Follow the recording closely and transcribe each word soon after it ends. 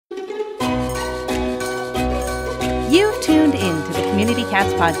Community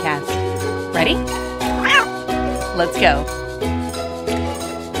Cats podcast. Ready? Let's go.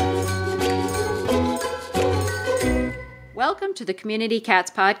 Welcome to the Community Cats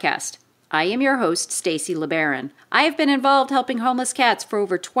podcast. I am your host, Stacy LeBaron. I have been involved helping homeless cats for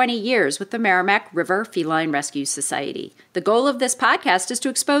over 20 years with the Merrimack River Feline Rescue Society. The goal of this podcast is to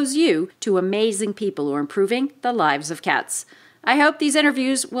expose you to amazing people who are improving the lives of cats. I hope these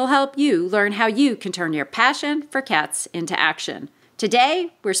interviews will help you learn how you can turn your passion for cats into action.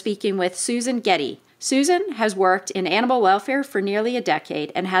 Today, we're speaking with Susan Getty. Susan has worked in animal welfare for nearly a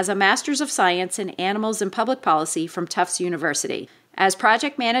decade and has a Master's of Science in Animals and Public Policy from Tufts University. As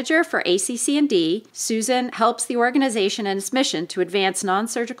project manager for ACC&amp, Susan helps the organization and its mission to advance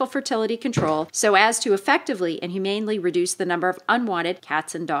nonsurgical fertility control so as to effectively and humanely reduce the number of unwanted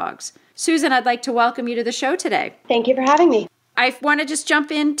cats and dogs. Susan, I'd like to welcome you to the show today. Thank you for having me. I want to just jump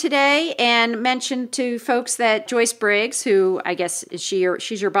in today and mention to folks that Joyce Briggs, who I guess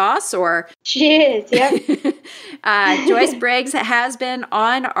she's your boss, or she is, yeah. Joyce Briggs has been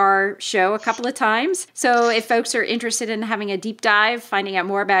on our show a couple of times. So if folks are interested in having a deep dive, finding out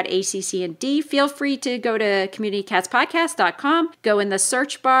more about ACC&D, feel free to go to communitycatspodcast.com, go in the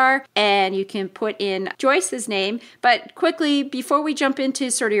search bar, and you can put in Joyce's name. But quickly, before we jump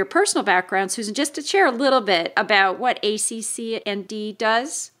into sort of your personal background, Susan, just to share a little bit about what ACC&D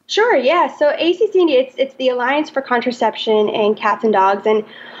does? Sure, yeah. So ACC&D, it's the Alliance for Contraception in Cats and Dogs, and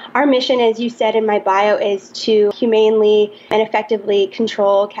our mission, as you said in my bio, is to humanely and effectively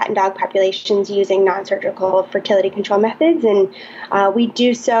control cat and dog populations using non-surgical fertility control methods. And we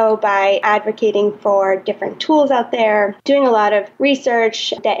do so by advocating for different tools out there, doing a lot of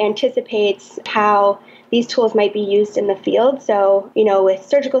research that anticipates how these tools might be used in the field. So, with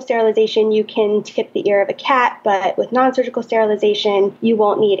surgical sterilization, you can tip the ear of a cat, but with non-surgical sterilization, you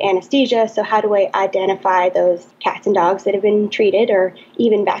won't need anesthesia. So how do I identify those cats and dogs that have been treated or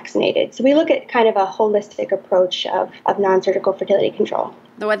even vaccinated? So we look at kind of a holistic approach of non-surgical fertility control.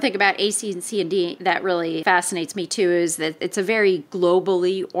 The one thing about ACC&D that really fascinates me too is that it's a very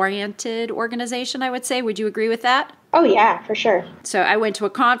globally oriented organization, I would say. Would you agree with that? Oh, yeah, for sure. So I went to a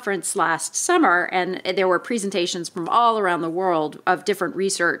conference last summer, and there were presentations from all around the world of different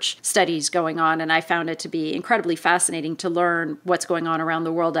research studies going on, and I found it to be incredibly fascinating to learn what's going on around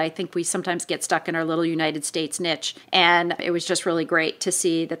the world. I think we sometimes get stuck in our little United States niche, and it was just really great to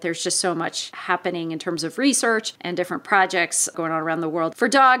see that there's just so much happening in terms of research and different projects going on around the world for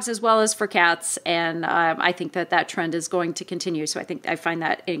dogs as well as for cats, and I think that trend is going to continue, so I find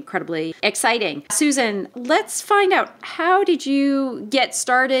that incredibly exciting. Susan, let's find out, how did you get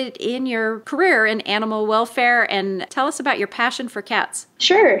started in your career in animal welfare, and tell us about your passion for cats?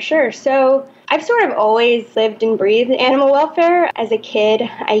 Sure. So I've sort of always lived and breathed animal welfare. As a kid,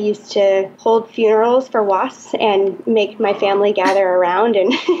 I used to hold funerals for wasps and make my family gather around.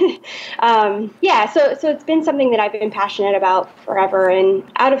 And so it's been something that I've been passionate about forever. And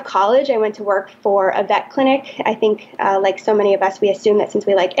out of college, I went to work for a vet clinic. I think like so many of us, we assume that since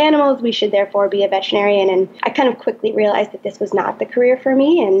we like animals, we should therefore be a veterinarian. And I kind of quickly realized that this was not the career for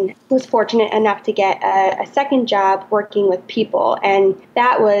me, and was fortunate enough to get a second job working with people. And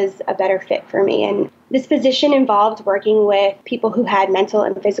that was a better fit for me. And this position involved working with people who had mental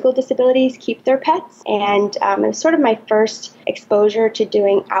and physical disabilities keep their pets. And it was sort of my first exposure to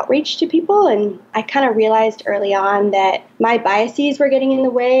doing outreach to people. And I kind of realized early on that my biases were getting in the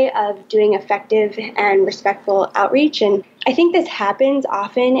way of doing effective and respectful outreach. And I think this happens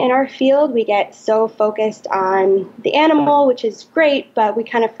often in our field. We get so focused on the animal, which is great, but we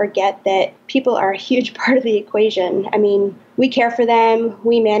kind of forget that people are a huge part of the equation. I mean, we care for them,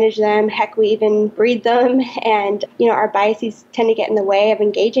 we manage them, heck, we even breed them, and our biases tend to get in the way of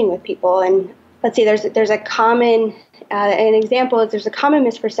engaging with people. And let's see, there's a common an example is there's a common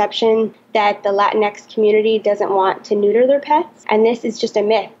misperception that the Latinx community doesn't want to neuter their pets, and this is just a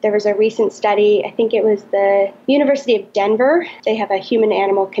myth. There was a recent study, I think it was the University of Denver. They have a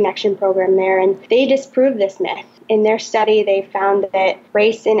human-animal connection program there, and they disproved this myth. In their study, they found that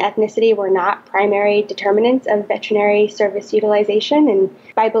race and ethnicity were not primary determinants of veterinary service utilization. And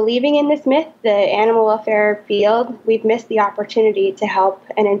by believing in this myth, the animal welfare field, we've missed the opportunity to help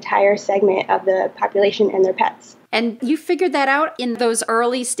an entire segment of the population and their pets. And you figured that out in those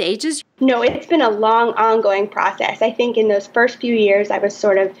early stages? No, it's been a long, ongoing process. I think in those first few years, I was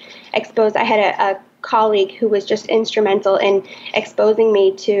sort of exposed. I had a colleague who was just instrumental in exposing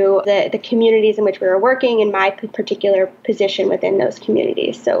me to the communities in which we were working and my particular position within those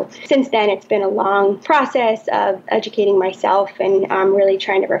communities. So since then, it's been a long process of educating myself and really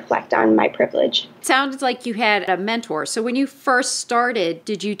trying to reflect on my privilege. It sounds like you had a mentor. So when you first started,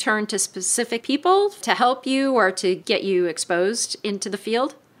 did you turn to specific people to help you or to get you exposed into the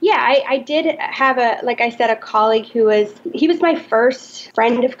field? Yeah, I did have a colleague he was my first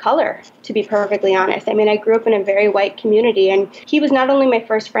friend of color, to be perfectly honest. I mean, I grew up in a very white community, and he was not only my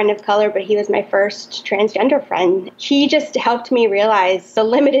first friend of color, but he was my first transgender friend. He just helped me realize the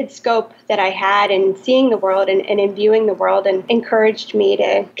limited scope that I had in seeing the world and in viewing the world, and encouraged me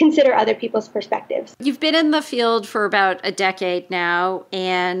to consider other people's perspectives. You've been in the field for about a decade now,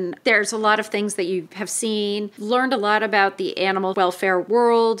 and there's a lot of things that you have seen, learned a lot about the animal welfare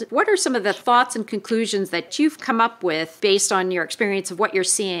world. What are some of the thoughts and conclusions that you've come up with based on your experience of what you're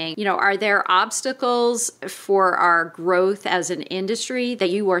seeing? Are there obstacles for our growth as an industry that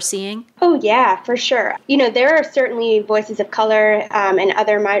you are seeing? Oh, yeah, for sure. There are certainly voices of color and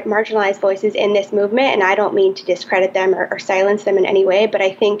other marginalized voices in this movement, and I don't mean to discredit them or silence them in any way, but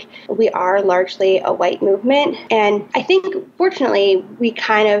I think we are largely a white movement. And I think, fortunately, we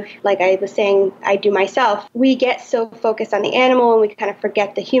kind of, like I was saying, I do myself, we get so focused on the animal and we kind of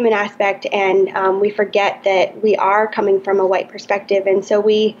forget the human aspect, and we forget that we are coming from a white perspective. And so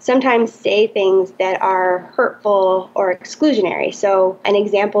we sometimes say things that are hurtful or exclusionary. So an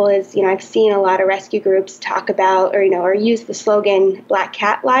example is, I've seen a lot of rescue groups talk about or use the slogan Black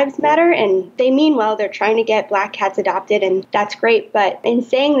Cat Lives Matter, and they mean well. They're trying to get black cats adopted, and that's great. But in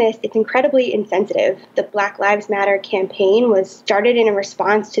saying this, it's incredibly insensitive. The Black Lives Matter campaign was started in a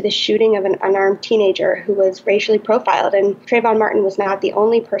response to the shooting of an unarmed teenager who was racially profiled, and Trayvon Martin was not the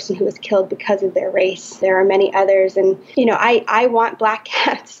only person who was killed because of their race. There are many others, and I want black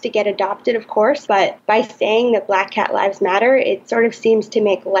cats to get adopted, of course, but by saying that Black Cat Lives Matter, it sort of seems to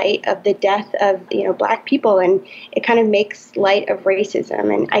make light of the death of black people, and it kind of makes light of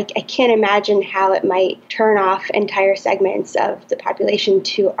racism. And I can't imagine how it might turn off entire segments of the population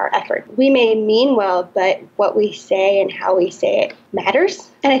to our effort. We may mean well, but what we say and how we say it matters.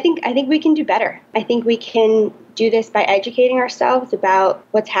 And I think we can do better. I think we can do this by educating ourselves about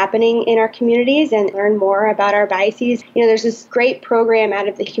what's happening in our communities and learn more about our biases. There's this great program out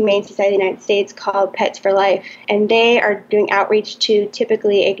of the Humane Society of the United States called Pets for Life, and they are doing outreach to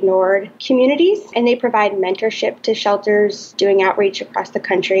typically ignored communities, and they provide mentorship to shelters doing outreach across the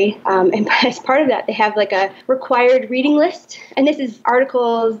country. And as part of that, they have like a required reading list, and this is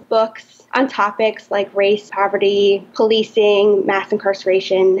articles, books, on topics like race, poverty, policing, mass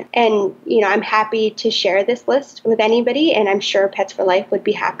incarceration. And, I'm happy to share this list with anybody, and I'm sure Pets for Life would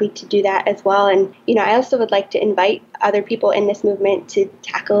be happy to do that as well. And, I also would like to invite other people in this movement to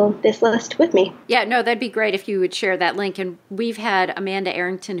tackle this list with me. Yeah, no, that'd be great if you would share that link. And we've had Amanda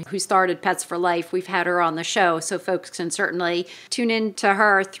Arrington, who started Pets for Life. We've had her on the show, so folks can certainly tune in to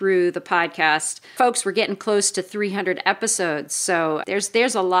her through the podcast. Folks, we're getting close to 300 episodes, so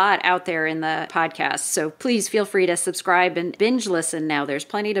there's a lot out there in the podcast. So please feel free to subscribe and binge listen now. There's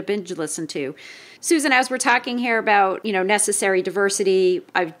plenty to binge listen to. Susan, as we're talking here about, necessary diversity,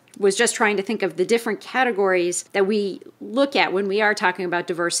 I was just trying to think of the different categories that we look at when we are talking about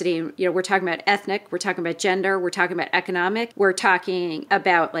diversity. We're talking about ethnic, we're talking about gender, we're talking about economic, we're talking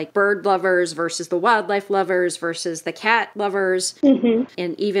about like bird lovers versus the wildlife lovers versus the cat lovers,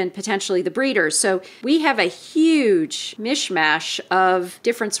 and even potentially the breeders. So we have a huge mishmash of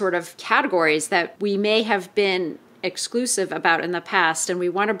different sort of categories that we may have been exclusive about in the past, and we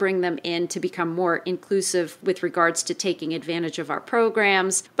want to bring them in to become more inclusive with regards to taking advantage of our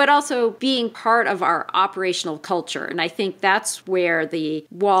programs, but also being part of our operational culture. And I think that's where the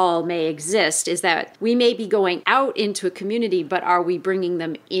wall may exist, is that we may be going out into a community, but are we bringing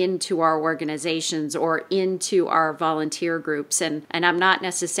them into our organizations or into our volunteer groups? And I'm not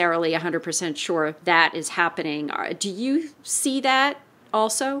necessarily 100% sure that is happening. Do you see that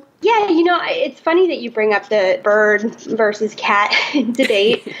also? Yeah, it's funny that you bring up the bird versus cat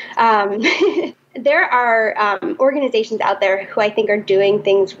debate. There are organizations out there who I think are doing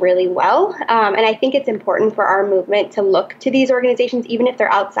things really well. And I think it's important for our movement to look to these organizations, even if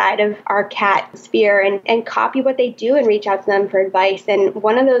they're outside of our cat sphere, and copy what they do and reach out to them for advice. And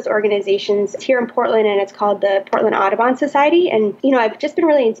one of those organizations is here in Portland, and it's called the Portland Audubon Society. And, I've just been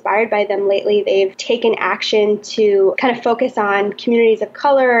really inspired by them lately. They've taken action to kind of focus on communities of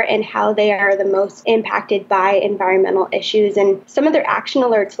color and how they are the most impacted by environmental issues. And some of their action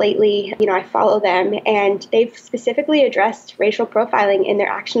alerts lately, I followed them. And they've specifically addressed racial profiling in their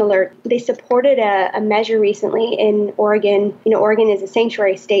action alert. They supported a measure recently in Oregon. Oregon is a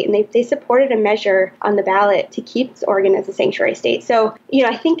sanctuary state, and they supported a measure on the ballot to keep Oregon as a sanctuary state. So,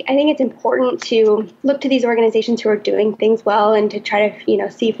 I think it's important to look to these organizations who are doing things well and to try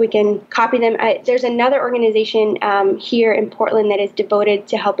to, see if we can copy them. There's another organization here in Portland that is devoted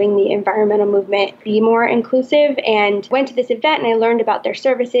to helping the environmental movement be more inclusive, and went to this event and I learned about their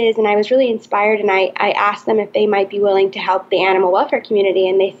services, and I was really inspired, and I asked them if they might be willing to help the animal welfare community,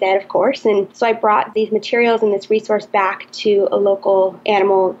 and they said, of course. And so I brought these materials and this resource back to a local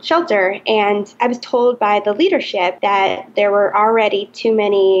animal shelter, and I was told by the leadership that there were already too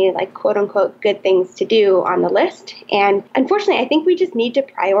many, like, quote unquote, good things to do on the list. And unfortunately, I think we just need to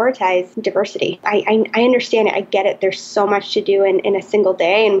prioritize diversity. I understand it. I get it. There's so much to do in a single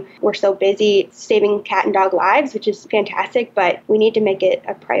day, and we're so busy saving cat and dog lives, which is fantastic, but we need to make it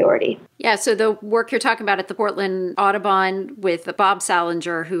a priority. Yeah, so the work you're talking about at the Portland Audubon with Bob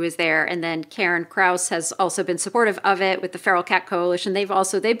Salinger, who is there, and then Karen Krause has also been supportive of it with the Feral Cat Coalition.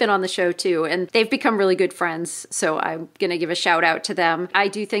 They've been on the show too, and they've become really good friends. So I'm going to give a shout out to them. I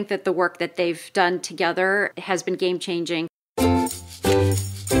do think that the work that they've done together has been game changing.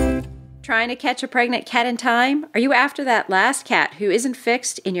 Trying to catch a pregnant cat in time? Are you after that last cat who isn't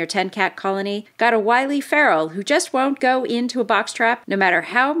fixed in your 10-cat colony? Got a wily feral who just won't go into a box trap no matter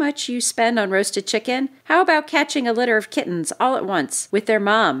how much you spend on roasted chicken? How about catching a litter of kittens all at once with their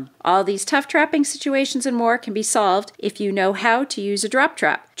mom? All these tough trapping situations and more can be solved if you know how to use a drop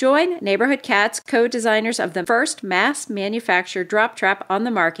trap. Join Neighborhood Cats, co-designers of the first mass-manufactured drop trap on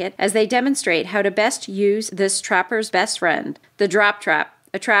the market, as they demonstrate how to best use this trapper's best friend, the drop trap.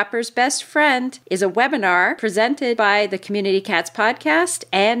 A Trapper's Best Friend is a webinar presented by the Community Cats Podcast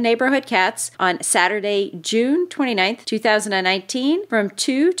and Neighborhood Cats on Saturday, June 29th, 2019 from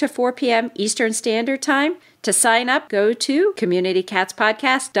 2 to 4 p.m. Eastern Standard Time. To sign up, go to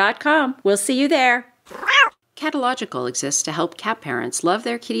communitycatspodcast.com. We'll see you there. Catalogical exists to help cat parents love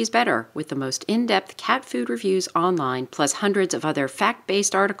their kitties better with the most in-depth cat food reviews online, plus hundreds of other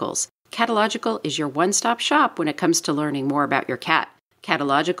fact-based articles. Catalogical is your one-stop shop when it comes to learning more about your cat.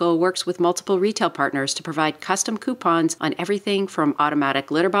 Catalogical works with multiple retail partners to provide custom coupons on everything from automatic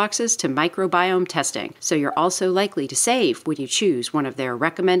litter boxes to microbiome testing, so you're also likely to save when you choose one of their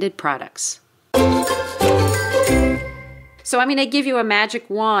recommended products. So I'm going to give you a magic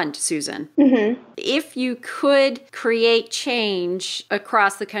wand, Susan. Mm-hmm. If you could create change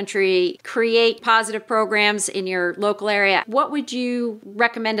across the country, create positive programs in your local area, what would you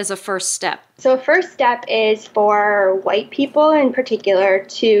recommend as a first step? So a first step is for white people in particular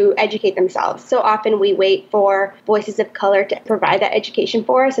to educate themselves. So often we wait for voices of color to provide that education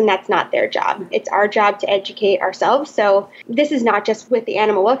for us, and that's not their job. It's our job to educate ourselves. So this is not just with the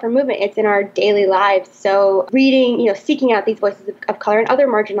animal welfare movement, it's in our daily lives. So reading, seeking out these voices of color and other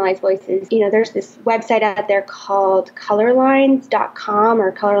marginalized voices. There's this website out there called colorlines.com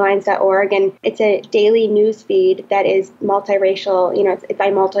or colorlines.org, and it's a daily news feed that is multiracial, it's by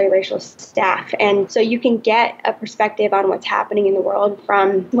multiracial staff. And so you can get a perspective on what's happening in the world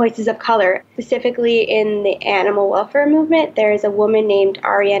from voices of color. Specifically in the animal welfare movement, there is a woman named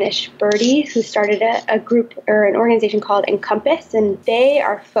Ariana Shberdy who started a group or an organization called Encompass, and they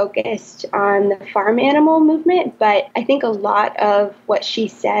are focused on the farm animal movement. But I think a lot of what she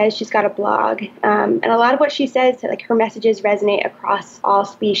says, she's got a blog, and a lot of what she says, like her messages resonate across all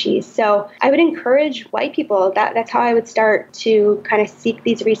species. So I would encourage white people, that's how I would start to kind of seek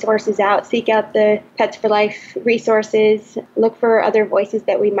these resources out, seek out the Pets for Life resources, look for other voices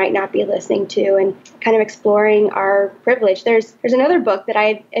that we might not be listening to, and kind of exploring our privilege. There's another book that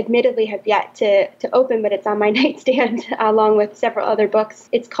I admittedly have yet to open, but it's on my nightstand along with several other books.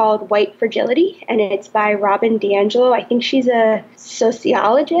 It's called White Fragility, and it's by Robin DiAngelo. I think she's a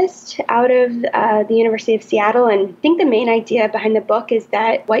sociologist out of the University of Seattle, and I think the main idea behind the book is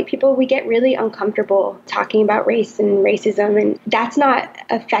that white people, we get really uncomfortable talking about race and racism, and that's not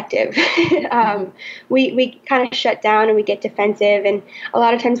effective. We kind of shut down and we get defensive, and a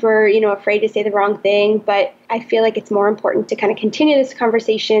lot of times we're afraid to say the wrong thing. But I feel like it's more important to kind of continue this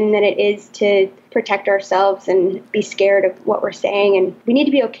conversation than it is to protect ourselves and be scared of what we're saying, and we need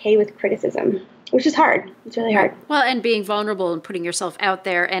to be okay with criticism. which is hard. It's really hard. Well, and being vulnerable and putting yourself out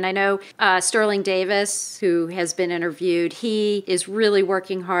there. And I know Sterling Davis, who has been interviewed, he is really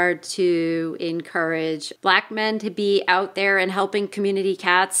working hard to encourage Black men to be out there and helping community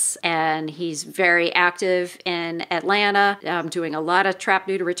cats. And he's very active in Atlanta, doing a lot of trap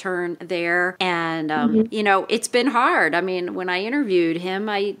neuter return there. And, you know, it's been hard. I mean, when I interviewed him,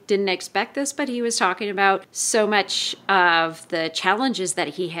 I didn't expect this, but he was talking about so much of the challenges that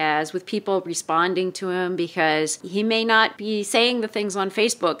he has with people responding to him, because he may not be saying the things on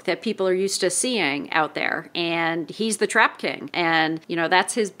Facebook that people are used to seeing out there. And he's the trap king. And, you know,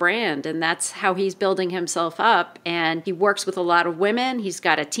 that's his brand, and that's how he's building himself up. And he works with a lot of women. He's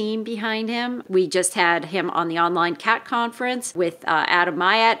got a team behind him. We just had him on the online cat conference with Adam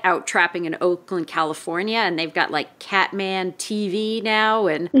Myatt out trapping in Oakland, California. And they've got like Catman TV now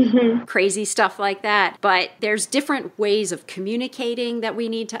and crazy stuff like that. But there's different ways of communicating that we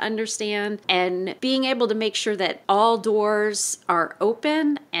need to understand, and being able to make sure that all doors are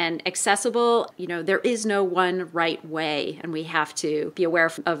open and accessible. You know, there is no one right way, and we have to be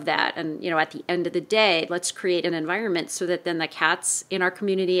aware of that. And, you know, at the end of the day, let's create an environment so that then the cats in our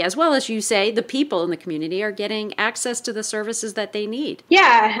community, as well as you say, the people in the community, are getting access to the services that they need.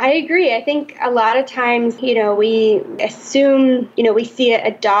 Yeah, I agree. I think a lot of times, you know, we assume, you know, we see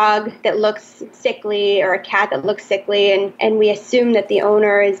a dog that looks sickly or a cat that looks sickly, and we assume that the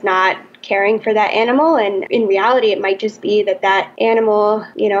owner is not caring for that animal. And in reality, it might just be that that animal,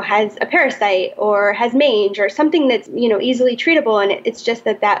 you know, has a parasite or has mange or something that's, you know, easily treatable. And it's just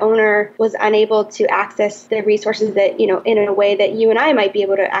that that owner was unable to access the resources that, you know, in a way that you and I might be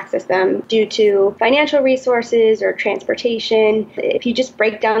able to access them due to financial resources or transportation. If you just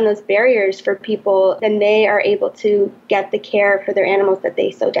break down those barriers for people, then they are able to get the care for their animals that they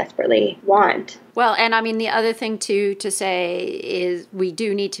so desperately want. Well, and I mean, the other thing too to say is we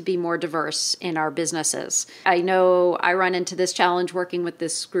do need to be more diverse in our businesses. I know I run into this challenge working with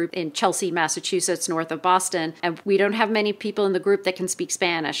this group in Chelsea, Massachusetts, north of Boston, and we don't have many people in the group that can speak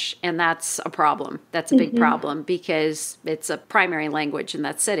Spanish, and that's a problem. That's a big problem because it's a primary language in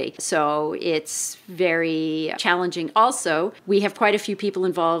that city. So it's very challenging. Also, we have quite a few people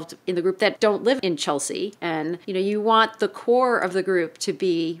involved in the group that don't live in Chelsea, and you know, you want the core of the group to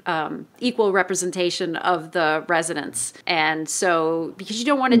be equal representation of the residents. And so, because you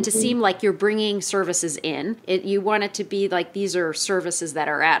don't want it to seem like you're bringing services in, you want it to be like these are services that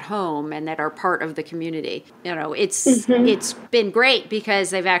are at home and that are part of the community. You know, it's been great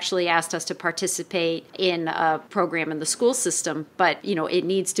because they've actually asked us to participate in a program in the school system, but you know, it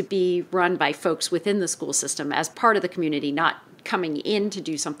needs to be run by folks within the school system as part of the community, not coming in to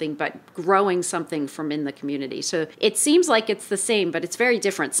do something, but growing something from in the community. So it seems like it's the same, but it's very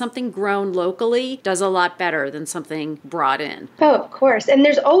different. Something grown locally does a lot better than something brought in. Oh, of course. And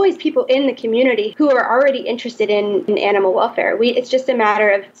there's always people in the community who are already interested in animal welfare. It's just a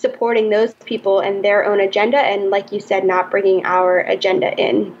matter of supporting those people and their own agenda. And like you said, not bringing our agenda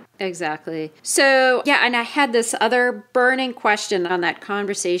in. Exactly. So, yeah, and I had this other burning question on that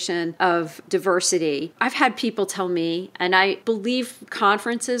conversation of diversity. I've had people tell me, and I believe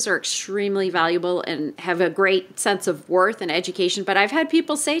conferences are extremely valuable and have a great sense of worth and education, but I've had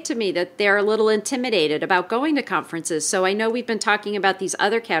people say to me that they're a little intimidated about going to conferences. So I know we've been talking about these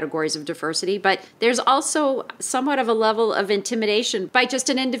other categories of diversity, but there's also somewhat of a level of intimidation by just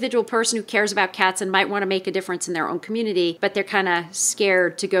an individual person who cares about cats and might want to make a difference in their own community, but they're kind of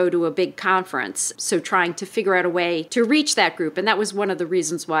scared to go to a big conference. So trying to figure out a way to reach that group. And that was one of the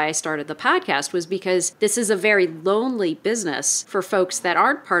reasons why I started the podcast, was because this is a very lonely business for folks that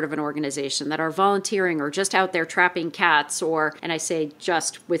aren't part of an organization, that are volunteering or just out there trapping cats, or, and I say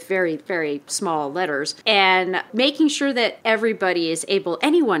just with very, very small letters, and making sure that everybody is able,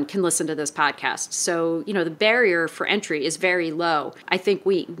 anyone can listen to this podcast. So, you know, the barrier for entry is very low. I think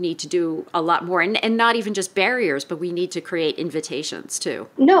we need to do a lot more, and not even just barriers, but we need to create invitations too.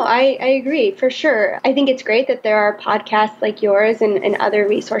 No, I agree, for sure. I think it's great that there are podcasts like yours and other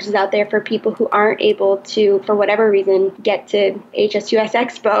resources out there for people who aren't able to, for whatever reason, get to HSUS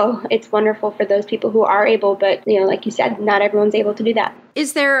Expo. It's wonderful for those people who are able, but, you know, like you said, not everyone's able to do that.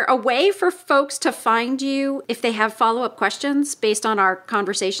 Is there a way for folks to find you if they have follow-up questions based on our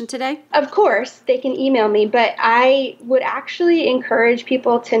conversation today? Of course, they can email me, but I would actually encourage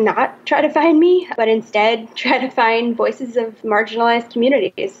people to not try to find me, but instead try to find voices of marginalized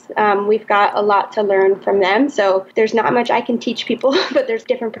communities. We've got a lot to learn from them, so there's not much I can teach people, but there's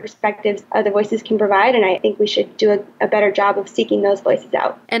different perspectives other voices can provide, and I think we should do a better job of seeking those voices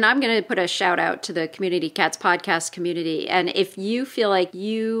out. And I'm going to put a shout out to the Community Cats podcast community, and if you feel like like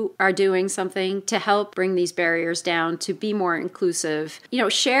you are doing something to help bring these barriers down, to be more inclusive.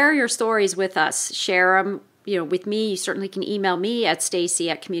 Share your stories with us. Share them with me. You certainly can email me at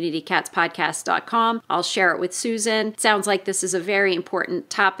stacy@communitycatspodcast.com. I'll share it with Susan. It sounds like this is a very important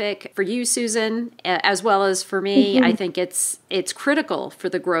topic for you, Susan, as well as for me. I think it's critical for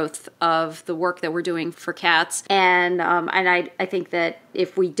the growth of the work that we're doing for cats. And I think that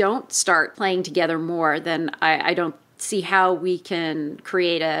if we don't start playing together more, then I don't see how we can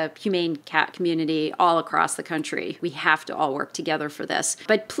create a humane cat community all across the country. We have to all work together for this.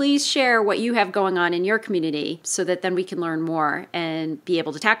 But please share what you have going on in your community so that then we can learn more and be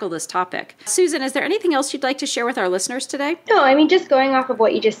able to tackle this topic. Susan, is there anything else you'd like to share with our listeners today? No, just going off of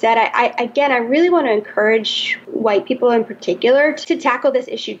what you just said, I really want to encourage white people in particular to tackle this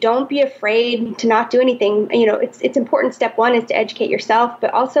issue. Don't be afraid to not do anything. It's important. Step one is to educate yourself,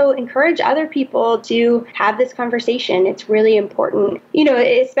 but also encourage other people to have this conversation. It's really important,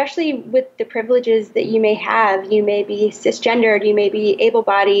 especially with the privileges that you may have. You may be cisgendered, you may be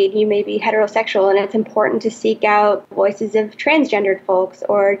able-bodied, you may be heterosexual, and it's important to seek out voices of transgendered folks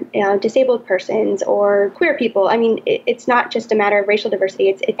or disabled persons or queer people. It's not just a matter of racial diversity.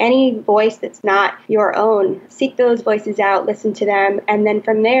 It's any voice that's not your own. Seek those voices out, listen to them, and then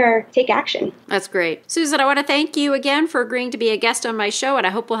from there, take action. That's great. Susan, I want to thank you again for agreeing to be a guest on my show, and I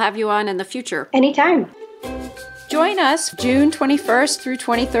hope we'll have you on in the future. Anytime. Join us June 21st through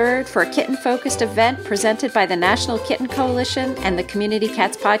 23rd for a kitten-focused event presented by the National Kitten Coalition and the Community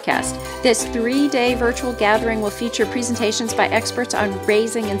Cats Podcast. This 3-day virtual gathering will feature presentations by experts on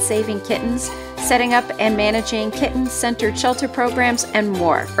raising and saving kittens, setting up and managing kitten-centered shelter programs, and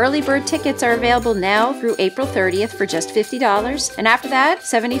more. Early bird tickets are available now through April 30th for just $50, and after that,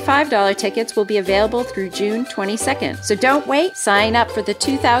 $75 tickets will be available through June 22nd. So don't wait. Sign up for the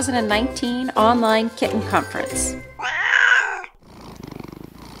 2019 Online Kitten Conference.